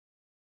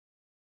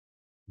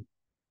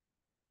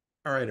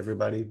All right,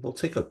 everybody. We'll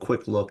take a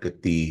quick look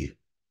at the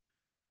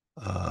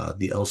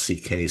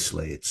LCK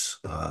slates.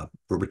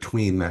 We're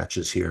between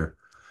matches here.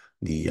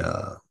 The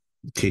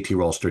KT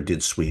Rolster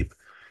did sweep,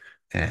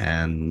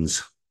 and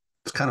it's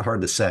kind of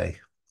hard to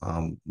say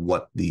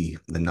what the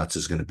nuts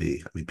is going to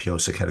be. I mean,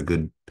 Piosik had a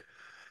good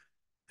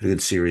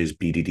series.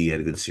 BDD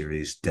had a good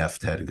series.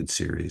 Deft had a good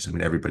series. I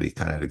mean, everybody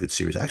kind of had a good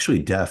series.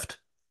 Actually, Deft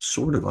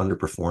sort of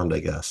underperformed, I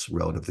guess,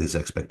 relative to his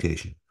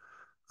expectation.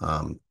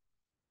 Um,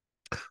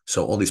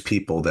 so all these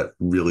people that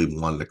really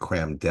wanted to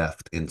cram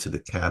Deft into the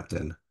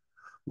captain,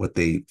 what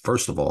they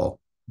first of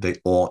all, they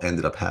all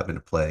ended up having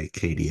to play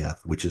KDF,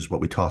 which is what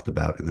we talked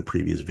about in the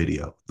previous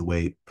video. The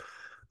way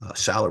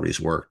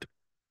salaries worked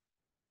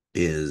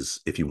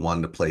is if you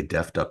wanted to play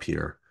Deft up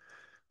here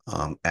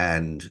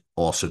and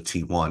also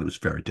T1, it was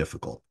very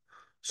difficult.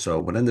 So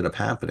what ended up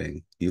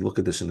happening, you look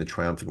at this in the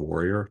Triumphant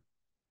Warrior,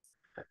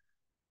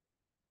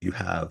 you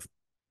have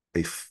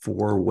a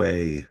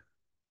four-way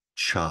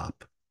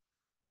chop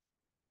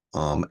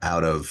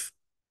out of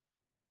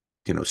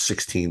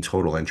 16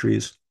 total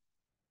entries,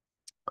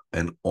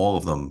 and all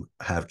of them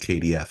have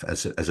KDF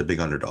as a big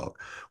underdog,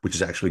 which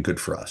is actually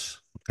good for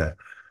us. Okay.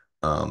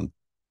 Um,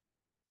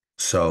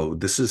 so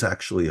this is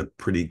actually a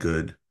pretty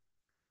good.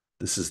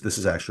 This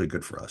is actually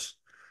good for us.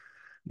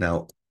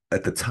 Now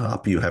at the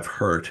top you have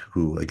Hurt,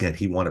 who again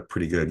he won it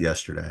pretty good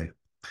yesterday.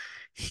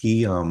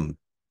 He um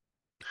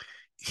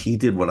he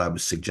did what I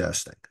was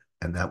suggesting,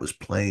 and that was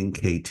playing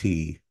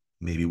KT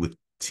maybe with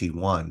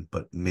T1,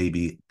 but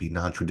maybe be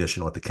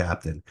non-traditional at the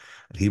captain.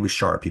 And he was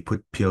sharp. He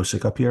put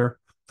Piosik up here.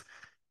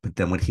 But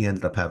then what he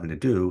ended up having to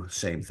do,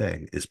 same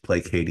thing, is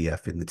play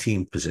KDF in the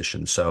team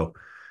position. So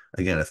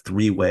again, a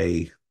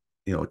three-way,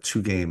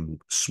 two-game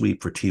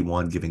sweep for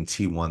T1, giving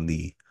T1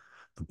 the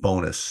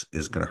bonus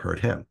is going to hurt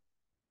him.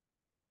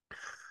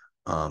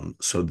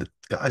 So the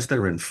guys that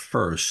are in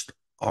first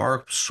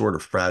are sort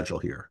of fragile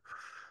here.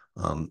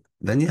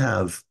 Then you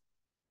have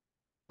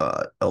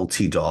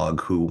LT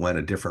Dog, who went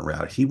a different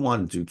route. He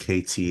wanted to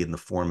do KT in the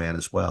four-man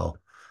as well,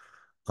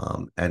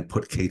 and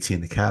put KT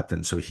in the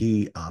captain. So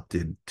he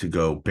opted to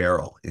go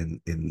barrel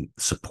in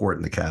support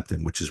in the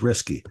captain, which is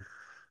risky.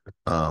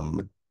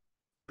 Um,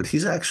 but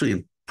he's actually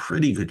in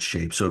pretty good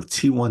shape. So if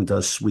T1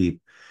 does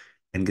sweep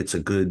and gets a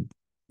good,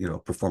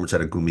 performance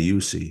out of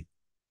Gumayusi,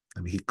 I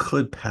mean, he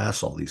could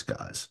pass all these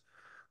guys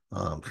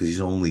because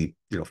he's only,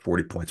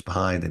 40 points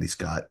behind, and he's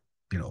got,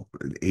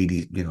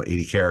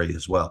 80 carry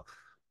as well.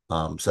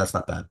 So that's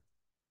not bad.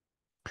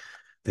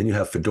 Then you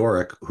have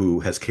Fedoric, who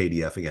has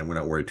KDF again. We're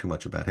not worried too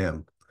much about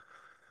him.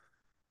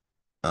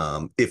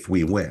 If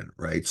we win,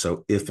 right?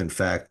 So if in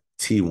fact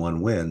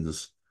T1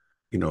 wins,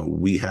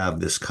 we have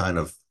this kind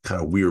of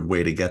weird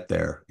way to get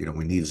there.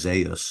 We need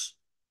Zeus,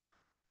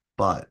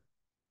 but,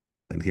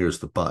 and here's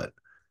the but,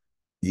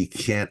 you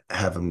can't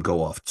have him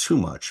go off too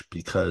much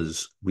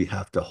because we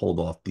have to hold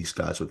off these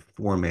guys with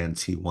four-man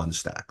T1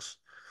 stacks.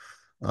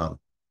 Um,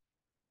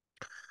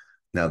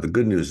 Now the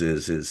good news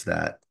is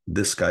that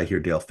this guy here,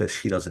 Dale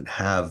Fish, he doesn't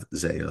have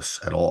Zeus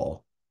at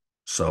all.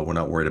 So we're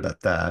not worried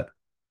about that.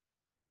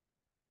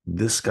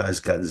 This guy's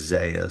got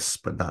Zeus,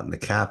 but not in the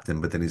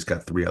captain. But then he's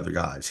got three other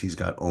guys. He's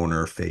got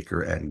Owner,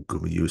 Faker, and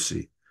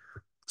Gumayusi.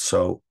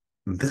 So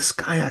this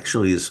guy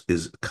actually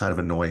is kind of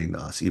annoying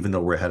us, even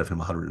though we're ahead of him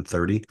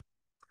 130.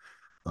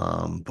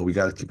 But we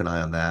got to keep an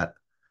eye on that.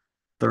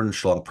 Third and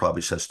Schlong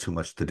probably says too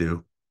much to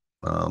do,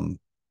 um,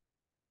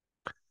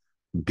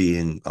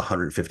 being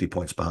 150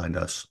 points behind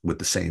us with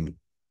the same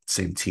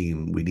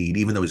team we need,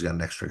 even though he's got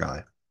an extra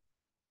guy.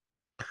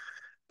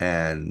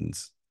 And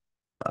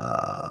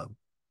uh,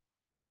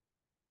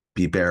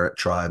 B Barrett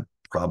tribe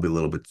probably a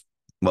little bit.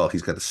 Well,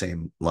 he's got the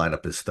same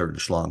lineup as third and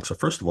Schlong. So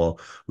first of all,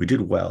 we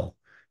did well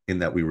in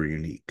that we were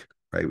unique,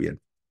 right? We had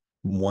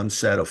one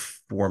set of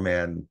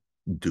four-man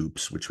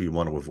dupes, which we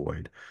want to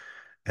avoid,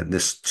 and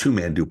this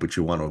two-man dupe, which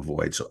you want to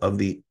avoid. So of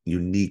the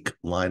unique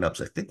lineups,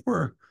 I think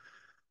we're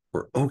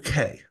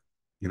okay.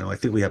 I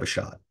think we have a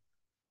shot.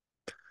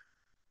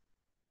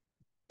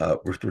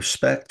 With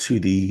respect to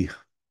the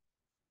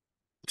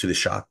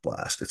shock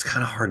blast, it's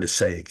kind of hard to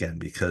say again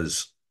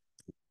because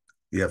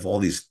you have all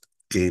these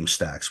game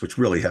stacks, which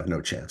really have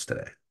no chance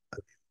today.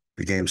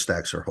 The game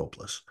stacks are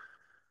hopeless.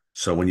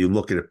 So when you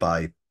look at it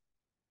by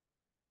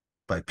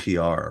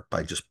PR,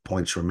 by just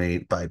points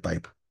remain, by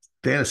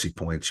fantasy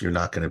points, you're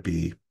not going to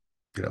be,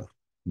 you know,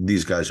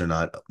 these guys are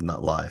not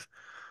live.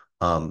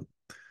 Um,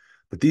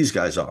 but these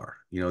guys are,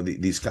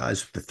 these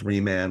guys, the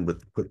three-man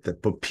with the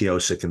put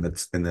Piosik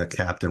in the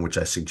captain, which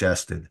I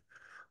suggested.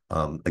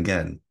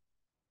 Again,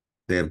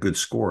 they have good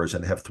scores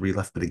and they have three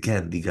left. But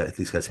again,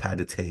 these guys had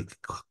to take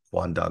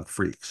Kwandong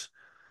freaks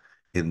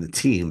in the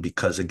team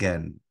because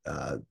again,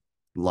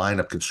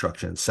 lineup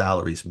construction and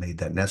salaries made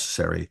that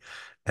necessary.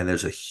 And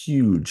there's a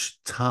huge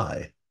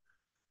tie,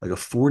 like a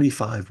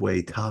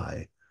 45-way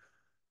tie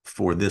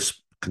for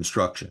this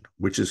construction,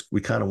 which is we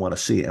kind of want to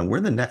see. And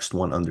we're the next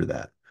one under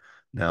that.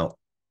 Now,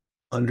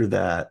 under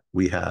that,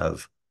 we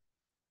have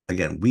a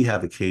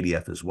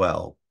KDF as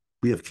well.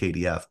 We have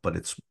KDF, but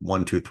it's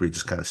one, two, three,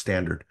 just kind of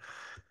standard.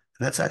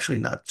 That's actually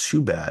not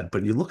too bad,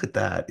 but you look at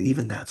that,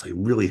 even that's like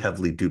really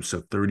heavily duped.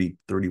 So 30,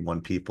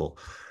 31 people.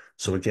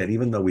 So again,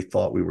 even though we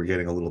thought we were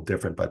getting a little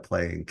different by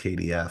playing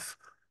KDF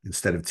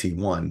instead of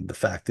T1, the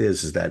fact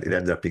is that it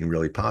ended up being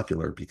really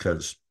popular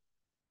because,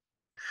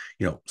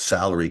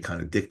 salary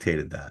kind of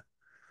dictated that.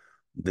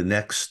 The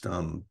next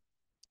the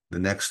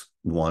next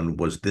one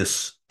was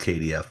this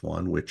KDF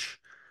one, which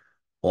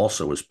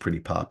also was pretty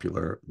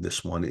popular.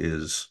 This one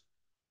is,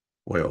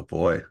 boy, oh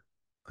boy.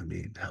 I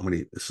mean, how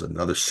many? This is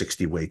another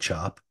 60-way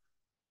chop.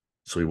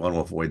 So we want to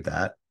avoid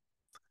that.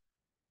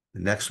 The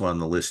next one on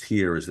the list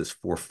here is this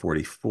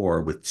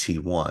 444 with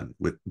T1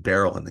 with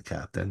Barrel and the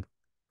captain.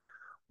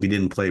 We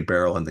didn't play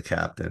Barrel and the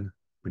captain,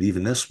 but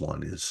even this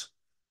one is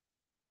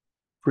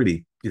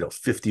pretty,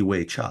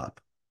 50-way chop.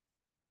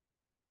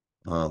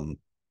 Um,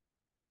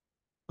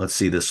 let's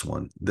see this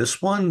one.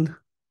 This one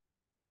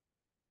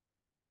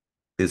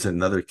is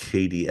another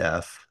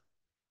KDF,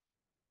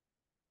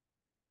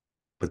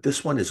 but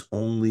this one is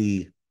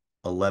only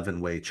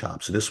 11-way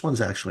chop. So this one's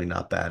actually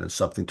not bad and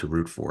something to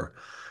root for.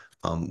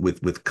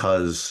 With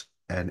Cuz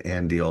and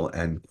Andiel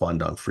and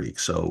Kwandong Freak.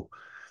 So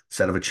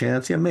instead of a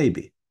chance, yeah,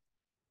 maybe.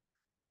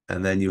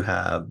 And then you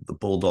have the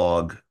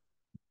Bulldog,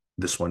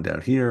 this one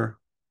down here,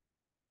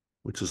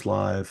 which is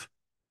live.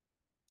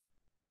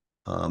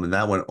 And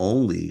that one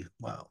only,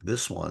 wow,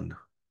 this one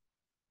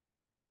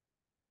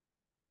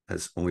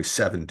has only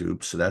 7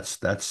 dupes, so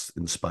that's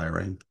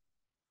inspiring.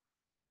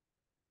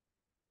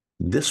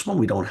 This one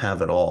we don't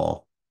have at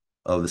all.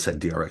 Oh, this had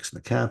DRX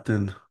and the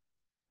captain.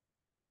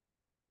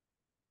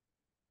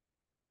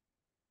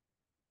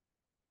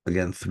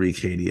 Again, 3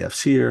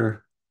 KDFs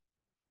here.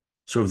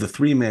 So of the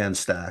 3-man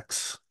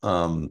stacks,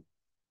 I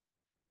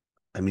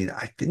mean,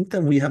 I think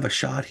that we have a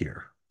shot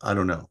here. I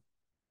don't know.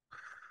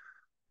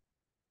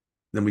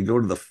 Then we go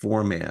to the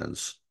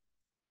 4-mans,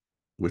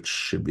 which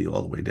should be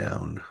all the way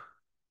down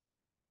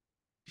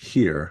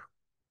here.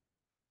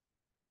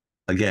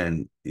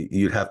 Again,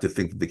 you'd have to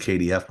think the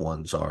KDF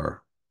ones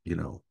are, you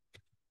know,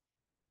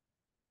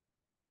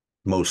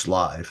 most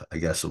live, I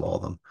guess, of all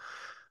of them.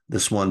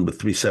 This one with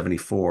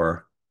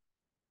 374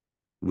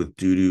 with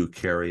Dudu,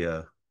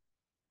 Carrier.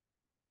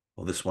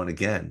 Well, this one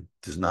again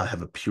does not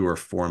have a pure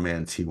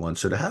 4-man T1.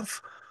 So to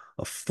have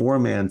a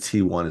 4-man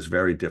T1 is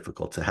very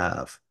difficult to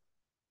have.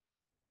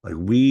 Like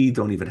we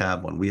don't even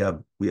have one. We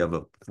have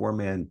a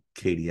 4-man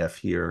KDF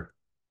here.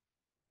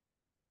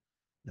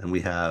 And do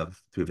we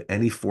have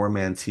any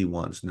 4-man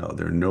T1s? No,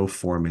 there are no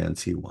 4-man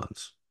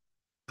T1s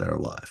that are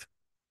live.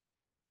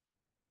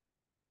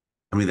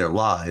 I mean, they're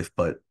live,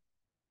 but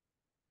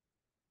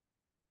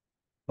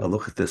well,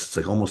 look at this. It's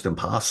like almost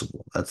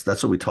impossible. That's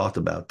what we talked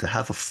about. To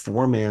have a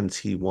 4-man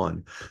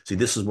T1. See,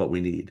 this is what we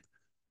need.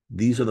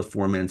 These are the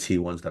 4-man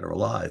T1s that are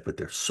alive, but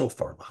they're so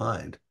far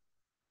behind.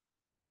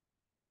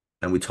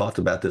 And we talked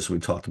about this when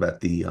we talked about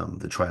the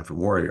Triumphant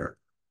Warrior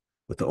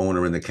with the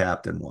owner and the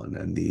captain one,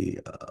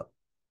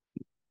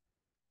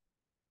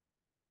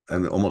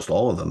 and almost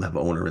all of them have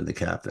owner and the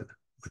captain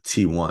with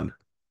T1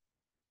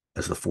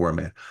 as the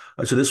 4-man.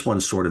 So this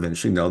one's sort of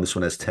interesting. No, this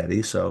one has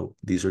Teddy, so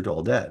these are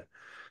all dead.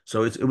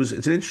 So it's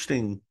an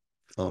interesting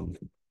um,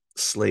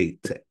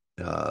 slate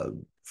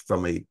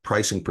from a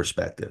pricing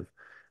perspective,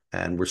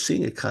 and we're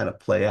seeing it kind of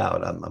play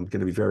out. I'm going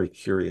to be very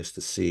curious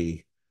to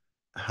see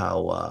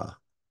how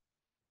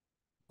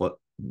what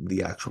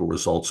the actual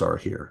results are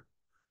here.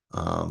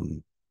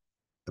 Um,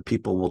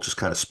 People will just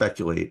kind of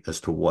speculate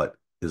as to what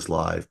is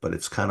live, but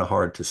it's kind of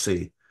hard to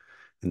see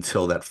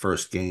until that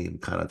first game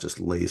kind of just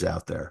lays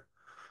out there.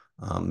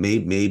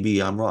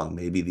 Maybe I'm wrong.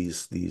 Maybe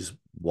these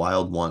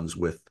wild ones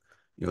with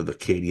the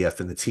KDF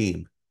and the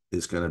team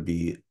is going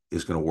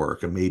to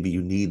work, and maybe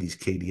you need these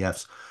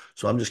KDFs.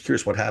 So I'm just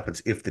curious what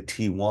happens if the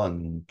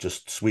T1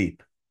 just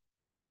sweep.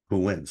 Who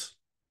wins?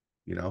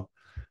 You know,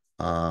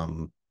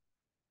 um,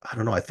 I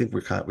don't know. I think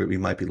we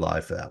might be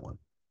live for that one.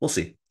 We'll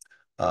see.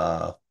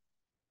 Uh,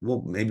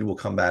 maybe we'll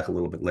come back a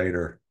little bit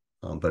later,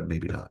 but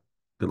maybe not.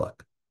 Good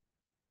luck.